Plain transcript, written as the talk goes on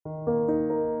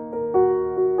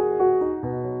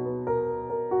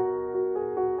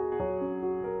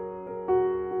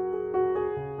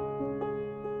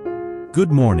Good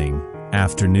morning,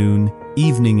 afternoon,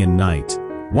 evening and night,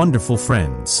 wonderful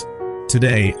friends.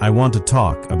 Today I want to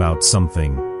talk about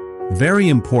something very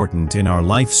important in our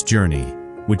life's journey,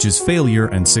 which is failure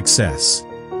and success.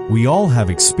 We all have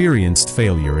experienced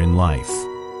failure in life,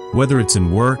 whether it's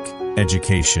in work,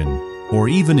 education, or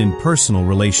even in personal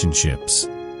relationships.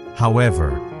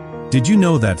 However, did you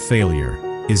know that failure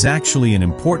is actually an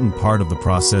important part of the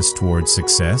process towards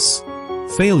success?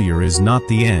 Failure is not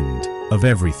the end of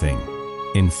everything.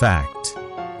 In fact,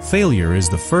 failure is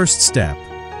the first step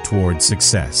towards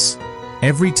success.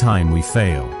 Every time we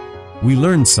fail, we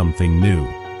learn something new.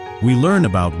 We learn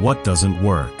about what doesn't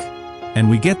work, and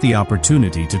we get the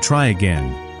opportunity to try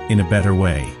again in a better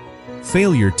way.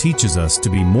 Failure teaches us to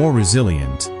be more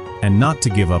resilient and not to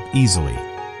give up easily.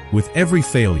 With every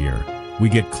failure, we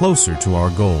get closer to our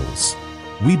goals.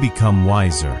 We become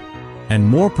wiser and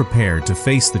more prepared to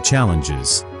face the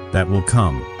challenges that will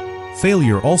come.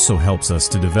 Failure also helps us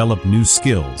to develop new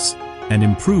skills and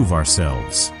improve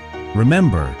ourselves.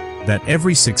 Remember that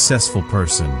every successful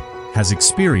person has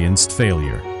experienced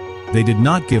failure. They did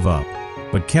not give up,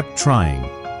 but kept trying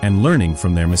and learning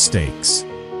from their mistakes.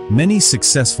 Many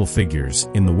successful figures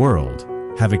in the world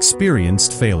have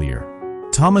experienced failure.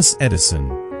 Thomas Edison,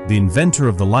 the inventor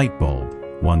of the light bulb,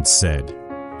 once said,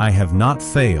 "I have not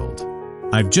failed.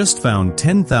 I've just found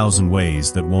 10,000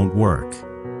 ways that won't work."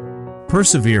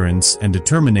 Perseverance and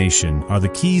determination are the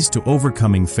keys to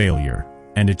overcoming failure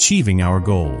and achieving our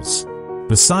goals.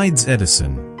 Besides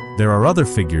Edison, there are other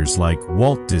figures like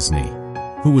Walt Disney,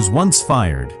 who was once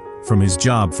fired from his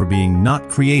job for being not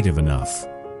creative enough,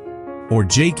 or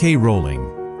J.K. Rowling,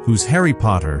 whose Harry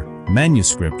Potter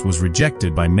manuscript was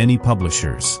rejected by many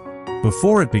publishers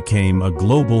before it became a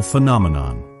global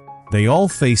phenomenon. They all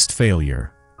faced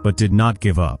failure, but did not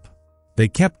give up. They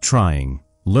kept trying,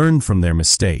 learned from their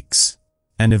mistakes,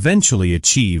 and eventually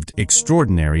achieved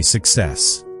extraordinary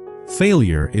success.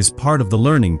 Failure is part of the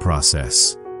learning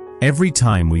process. Every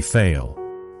time we fail,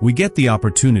 we get the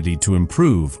opportunity to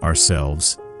improve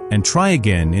ourselves and try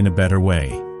again in a better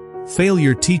way.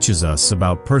 Failure teaches us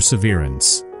about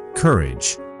perseverance,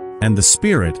 courage, and the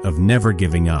spirit of never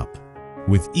giving up.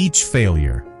 With each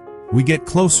failure, we get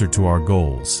closer to our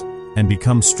goals and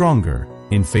become stronger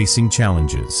in facing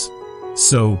challenges.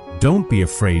 So, don't be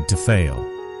afraid to fail.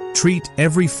 Treat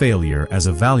every failure as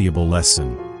a valuable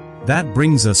lesson. That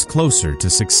brings us closer to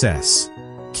success.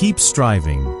 Keep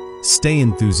striving, stay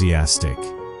enthusiastic,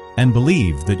 and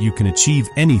believe that you can achieve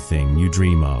anything you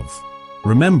dream of.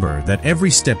 Remember that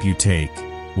every step you take,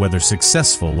 whether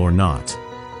successful or not,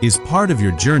 is part of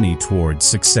your journey towards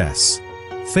success.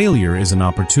 Failure is an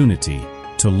opportunity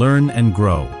to learn and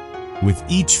grow. With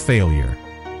each failure,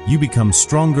 you become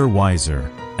stronger, wiser,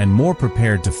 and more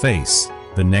prepared to face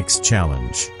the next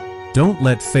challenge. Don't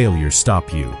let failure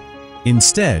stop you.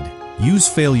 Instead, use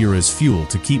failure as fuel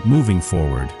to keep moving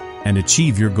forward and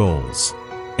achieve your goals.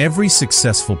 Every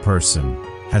successful person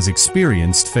has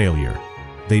experienced failure.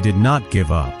 They did not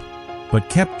give up, but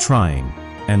kept trying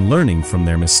and learning from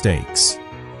their mistakes.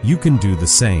 You can do the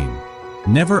same.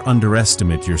 Never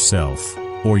underestimate yourself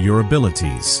or your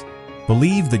abilities.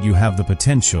 Believe that you have the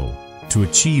potential to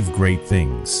achieve great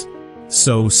things.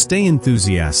 So stay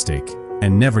enthusiastic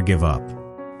and never give up.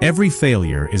 Every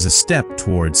failure is a step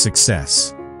towards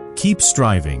success. Keep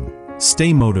striving,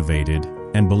 stay motivated,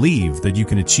 and believe that you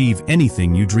can achieve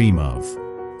anything you dream of.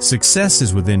 Success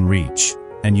is within reach,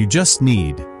 and you just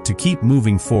need to keep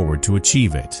moving forward to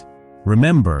achieve it.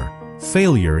 Remember,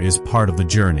 failure is part of the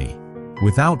journey.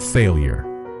 Without failure,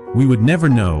 we would never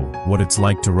know what it's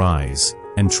like to rise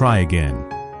and try again.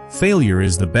 Failure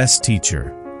is the best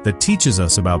teacher that teaches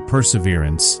us about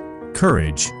perseverance,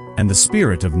 courage, and the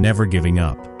spirit of never giving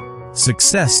up.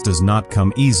 Success does not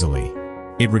come easily.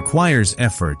 It requires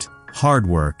effort, hard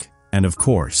work, and of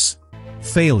course,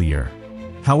 failure.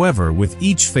 However, with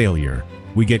each failure,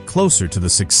 we get closer to the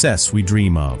success we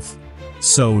dream of.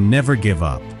 So never give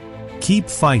up. Keep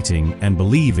fighting and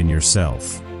believe in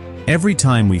yourself. Every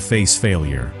time we face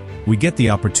failure, we get the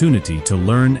opportunity to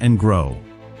learn and grow.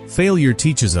 Failure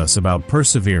teaches us about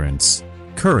perseverance,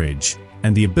 courage,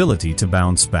 and the ability to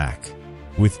bounce back.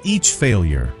 With each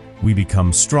failure, we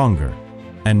become stronger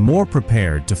and more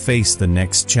prepared to face the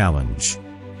next challenge.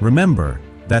 Remember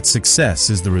that success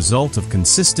is the result of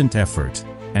consistent effort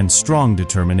and strong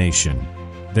determination.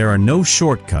 There are no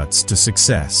shortcuts to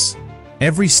success.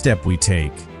 Every step we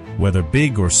take, whether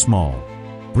big or small,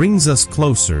 brings us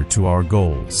closer to our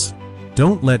goals.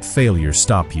 Don't let failure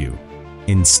stop you.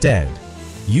 Instead,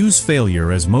 use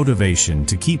failure as motivation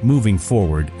to keep moving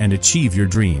forward and achieve your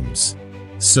dreams.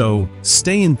 So,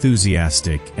 stay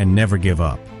enthusiastic and never give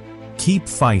up. Keep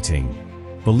fighting,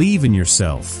 Believe in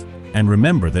yourself, and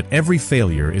remember that every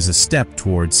failure is a step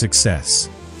toward success.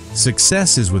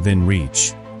 Success is within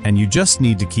reach, and you just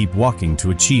need to keep walking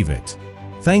to achieve it.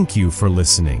 Thank you for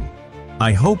listening.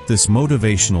 I hope this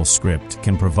motivational script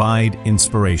can provide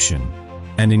inspiration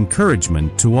and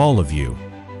encouragement to all of you.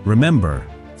 Remember,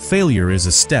 failure is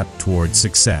a step toward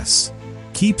success.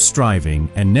 Keep striving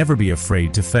and never be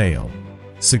afraid to fail.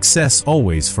 Success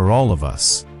always for all of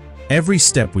us. Every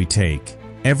step we take,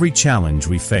 every challenge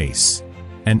we face,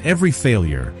 and every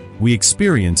failure we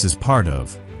experience is part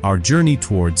of our journey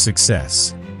toward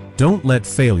success. Don't let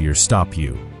failure stop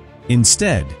you.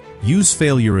 Instead, use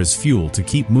failure as fuel to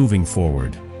keep moving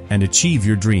forward and achieve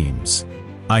your dreams.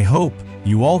 I hope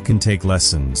you all can take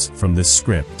lessons from this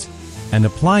script and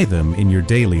apply them in your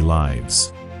daily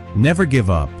lives. Never give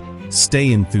up,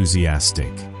 stay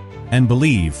enthusiastic, and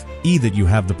believe that you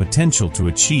have the potential to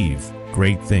achieve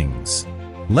great things.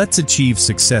 Let's achieve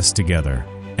success together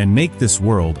and make this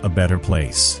world a better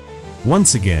place.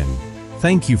 Once again,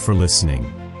 thank you for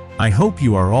listening. I hope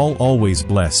you are all always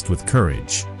blessed with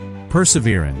courage,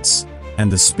 perseverance,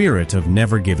 and the spirit of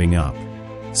never giving up.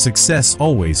 Success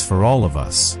always for all of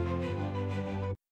us.